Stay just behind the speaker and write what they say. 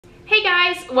Hey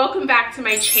guys, welcome back to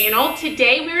my channel.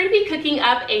 Today we're going to be cooking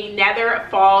up another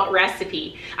fall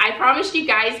recipe. I promised you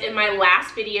guys in my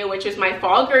last video, which was my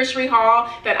fall grocery haul,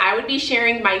 that I would be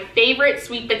sharing my favorite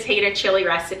sweet potato chili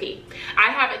recipe.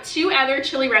 I have two other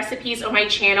chili recipes on my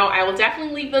channel. I will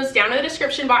definitely leave those down in the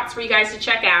description box for you guys to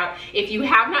check out if you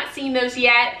have not seen those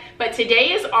yet. But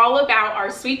today is all about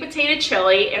our sweet potato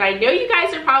chili, and I know you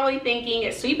guys are probably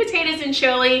thinking, sweet potatoes and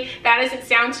chili, that doesn't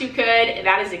sound too good.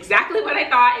 That is exactly what I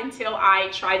thought until I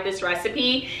tried this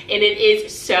recipe, and it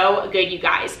is so good, you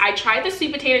guys. I tried the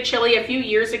sweet potato chili a few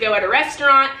years ago at a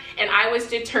restaurant, and I was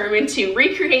determined to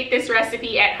recreate this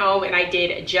recipe at home, and I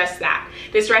did just that.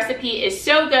 This recipe is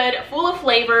so good, full of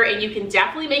flavor, and you can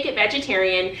definitely make it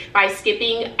vegetarian by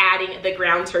skipping adding the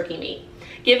ground turkey meat.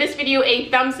 Give this video a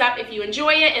thumbs up if you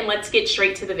enjoy it, and let's get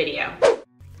straight to the video.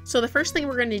 So the first thing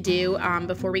we're going to do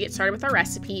before we get started with our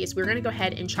recipe is we're going to go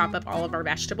ahead and chop up all of our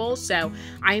vegetables. So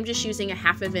I am just using a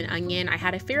half of an onion. I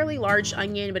had a fairly large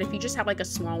onion, but if you just have like a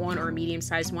small one or a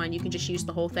medium-sized one, you can just use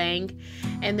the whole thing.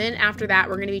 And then after that,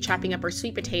 we're going to be chopping up our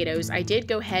sweet potatoes. I did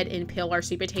go ahead and peel our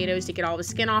sweet potatoes to get all the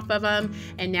skin off of them,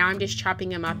 and now I'm just chopping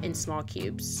them up in small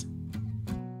cubes.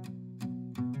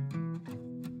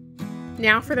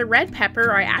 Now for the red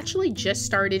pepper, I actually just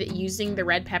started using the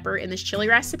red pepper in this chili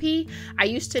recipe. I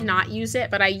used to not use it,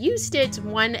 but I used it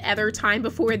one other time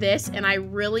before this, and I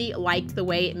really liked the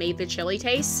way it made the chili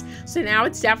taste. So now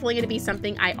it's definitely going to be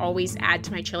something I always add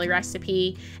to my chili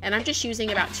recipe. And I'm just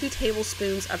using about 2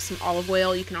 tablespoons of some olive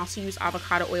oil. You can also use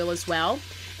avocado oil as well.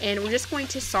 And we're just going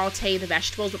to saute the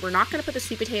vegetables, but we're not going to put the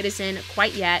sweet potatoes in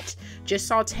quite yet. Just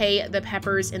saute the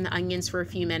peppers and the onions for a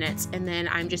few minutes. And then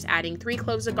I'm just adding 3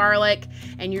 cloves of garlic,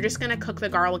 and you're just going to cook the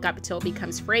garlic up until it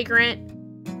becomes fragrant.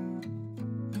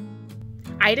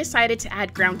 I decided to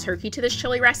add ground turkey to this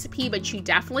chili recipe, but you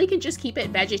definitely can just keep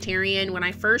it vegetarian. When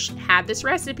I first had this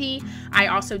recipe, I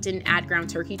also didn't add ground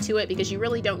turkey to it because you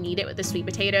really don't need it with the sweet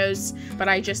potatoes, but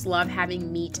I just love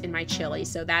having meat in my chili,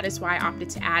 so that is why I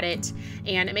opted to add it.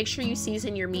 And make sure you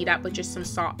season your meat up with just some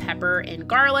salt, pepper, and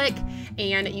garlic,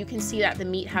 and you can see that the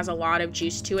meat has a lot of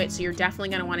juice to it, so you're definitely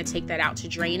going to want to take that out to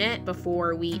drain it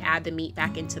before we add the meat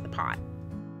back into the pot.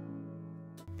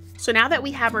 So now that we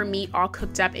have our meat all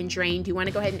cooked up and drained, you want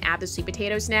to go ahead and add the sweet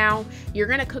potatoes now. You're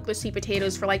going to cook the sweet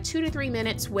potatoes for like 2 to 3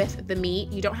 minutes with the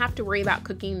meat. You don't have to worry about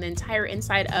cooking the entire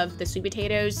inside of the sweet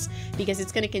potatoes because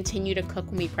it's going to continue to cook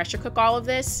when we pressure cook all of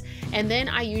this. And then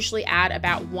I usually add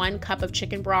about 1 cup of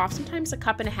chicken broth, sometimes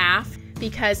 1.5 cups,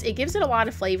 because it gives it a lot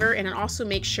of flavor, and it also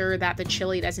makes sure that the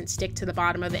chili doesn't stick to the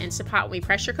bottom of the Instant Pot when we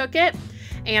pressure cook it.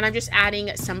 And I'm just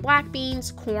adding some black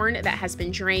beans, corn that has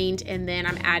been drained, and then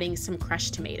I'm adding some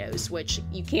crushed tomatoes, which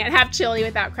you can't have chili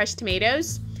without crushed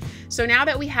tomatoes. So now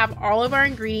that we have all of our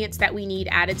ingredients that we need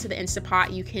added to the Instant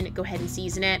Pot, you can go ahead and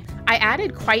season it. I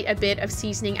added quite a bit of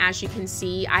seasoning, as you can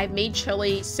see. I've made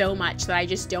chili so much that I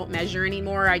just don't measure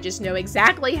anymore. I just know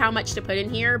exactly how much to put in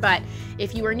here. But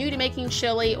if you are new to making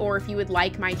chili, or if you would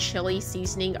like my chili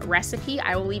seasoning recipe,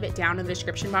 I will leave it down in the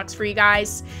description box for you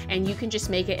guys. And you can just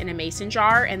make it in a mason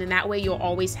jar, and then that way you'll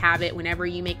always have it whenever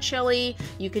you make chili.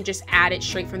 You can just add it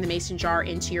straight from the mason jar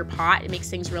into your pot. It makes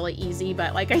things really easy.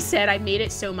 But like I said, I made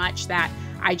it so much that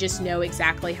I just know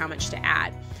exactly how much to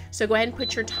add. So go ahead and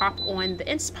put your top on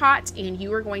the Instant Pot, and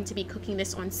you are going to be cooking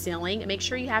this on ceiling. Make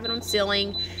sure you have it on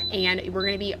ceiling, and we're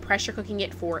going to be pressure cooking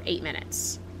it for 8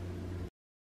 minutes.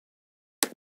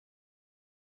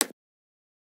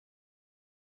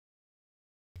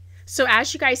 So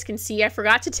as you guys can see, I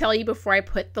forgot to tell you before I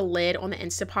put the lid on the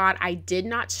Instant Pot, I did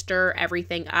not stir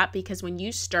everything up, because when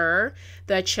you stir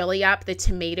the chili up, the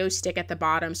tomatoes stick at the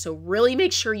bottom. So really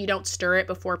make sure you don't stir it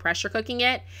before pressure cooking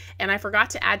it. And I forgot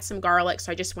to add some garlic,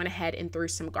 so I just went ahead and threw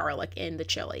some garlic in the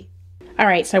chili. All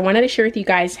right, so I wanted to share with you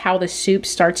guys how the soup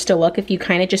starts to look if you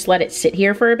kind of just let it sit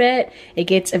here for a bit. It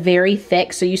gets very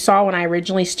thick. So you saw when I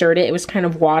originally stirred it, it was kind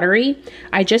of watery.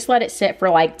 I just let it sit for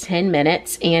like 10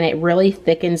 minutes, and it really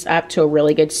thickens up to a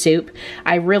really good soup.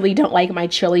 I really don't like my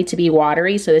chili to be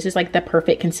watery, so this is like the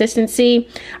perfect consistency.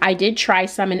 I did try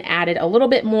some and added a little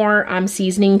bit more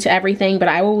seasoning to everything, but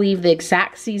I will leave the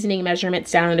exact seasoning measurements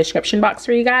down in the description box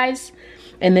for you guys.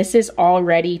 And this is all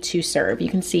ready to serve. You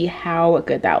can see how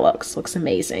good that looks. Looks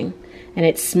amazing. And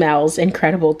it smells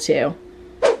incredible too.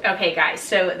 Okay guys,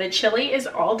 so the chili is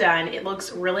all done. It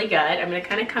looks really good. I'm gonna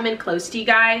kind of come in close to you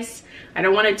guys. I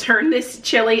don't want to turn this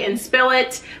chili and spill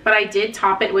it, but I did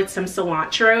top it with some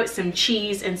cilantro, some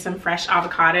cheese, and some fresh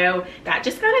avocado. That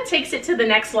just kind of takes it to the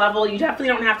next level. You definitely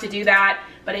don't have to do that,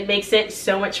 but it makes it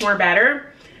so much more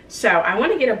better. So I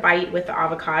want to get a bite with the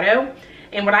avocado.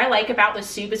 And what I like about the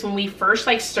soup is when we first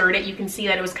like stirred it, you can see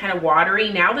that it was kind of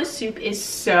watery. Now the soup is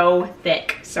so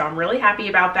thick. So I'm really happy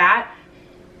about that.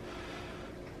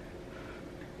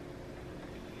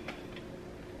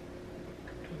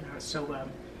 That's so good.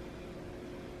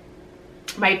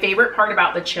 My favorite part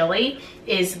about the chili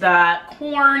is the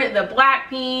corn, the black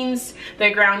beans, the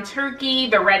ground turkey,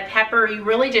 the red pepper. You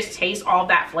really just taste all of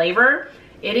that flavor.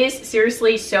 It is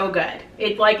seriously so good.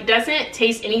 It like doesn't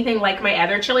taste anything like my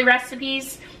other chili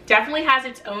recipes. Definitely has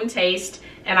its own taste,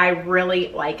 and I really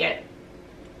like it.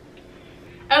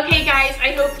 Okay guys,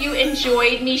 I hope you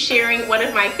enjoyed me sharing one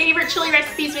of my favorite chili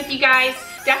recipes with you guys.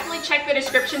 Definitely check the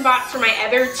description box for my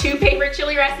other 2 favorite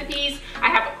chili recipes. I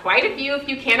have quite a few if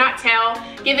you cannot tell.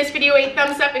 Give this video a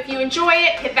thumbs up if you enjoy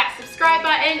it. Hit that subscribe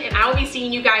button, and I will be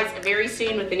seeing you guys very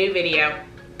soon with a new video.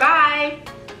 Bye!